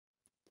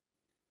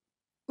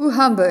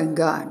Ngihamba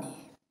ngani?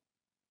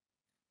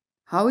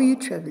 How are you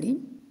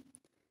traveling?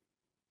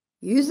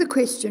 Use the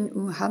question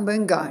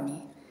Ngihamba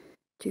ngani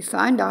to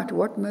find out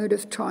what mode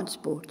of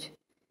transport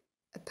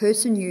a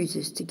person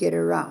uses to get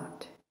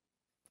around.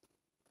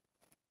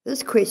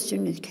 This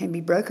question can be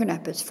broken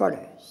up as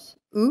follows.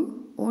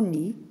 U or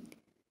ni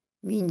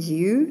means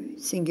you,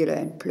 singular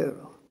and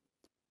plural.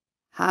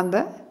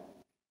 Hamba,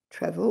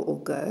 travel or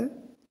go.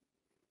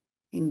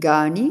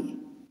 Ngani,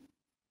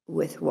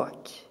 with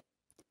what?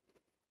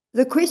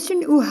 The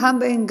question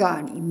Ngihamba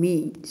ngani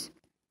means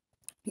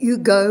you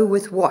go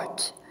with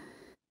what?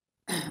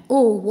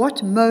 Or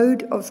what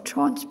mode of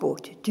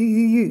transport do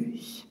you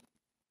use?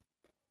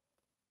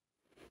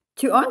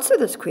 To answer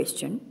this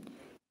question,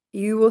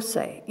 you will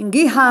say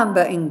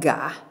Ngihamba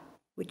nga,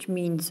 which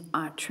means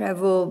I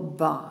travel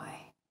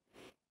by.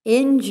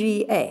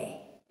 Nga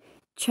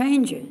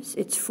changes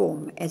its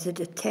form as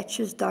it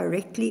attaches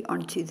directly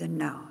onto the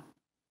noun.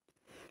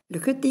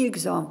 Look at the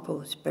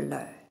examples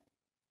below.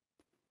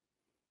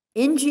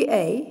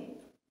 Nga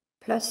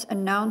plus a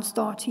noun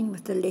starting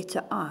with the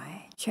letter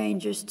I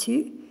changes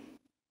to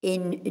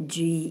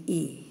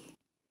nge.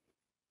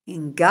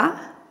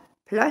 Nga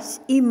plus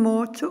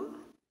immortal,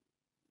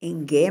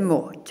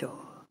 ngemoto.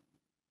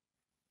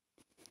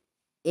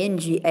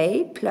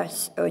 Nga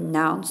plus a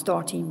noun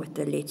starting with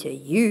the letter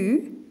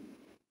U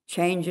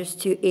changes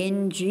to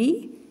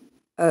ngo.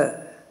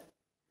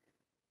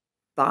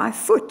 By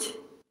foot.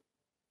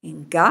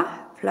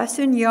 Nga plus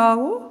a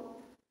nyawo,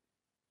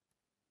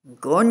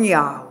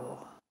 ngonyawo.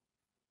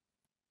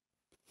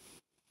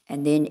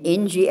 And then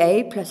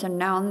nga plus a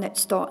noun that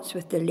starts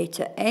with the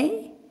letter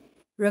A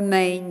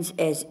remains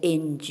as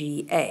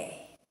nga.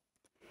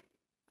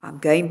 I'm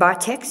going by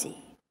taxi.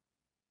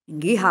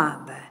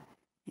 Ngihamba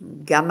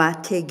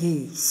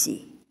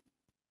ngamategisi.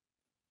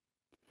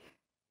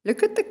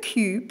 Look at the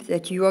cube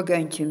that you are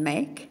going to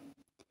make.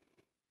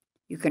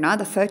 You can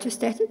either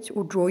photostat it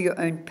or draw your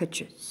own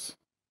pictures.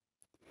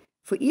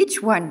 For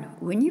each one,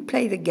 when you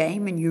play the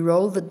game and you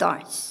roll the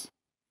dice,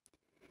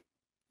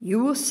 you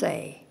will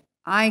say,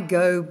 I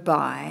go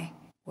by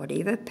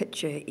whatever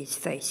picture is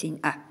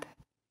facing up.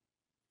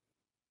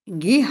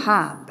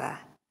 Ngihamba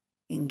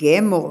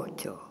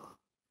ngemoto.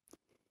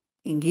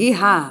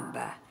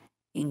 Ngihamba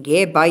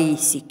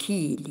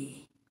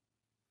ngebhayisikili.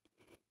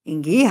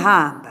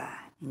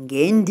 Ngihamba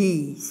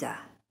ngendiza.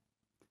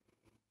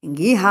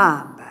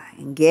 Ngihamba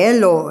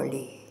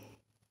ngeloli.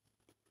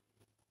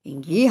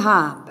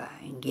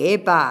 Ngihamba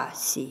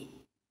ngebhasi.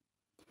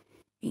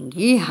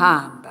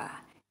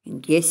 Ngihamba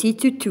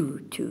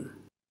ngesitututu.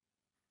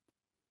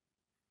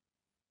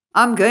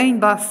 I'm going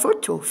by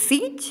foot or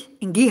feet.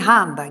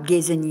 Ngihamba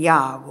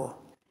ngezinyawo.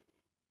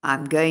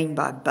 I'm going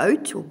by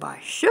boat or by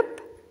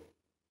ship.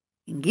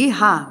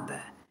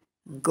 Ngihamba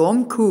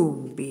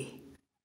ngomkhumbi.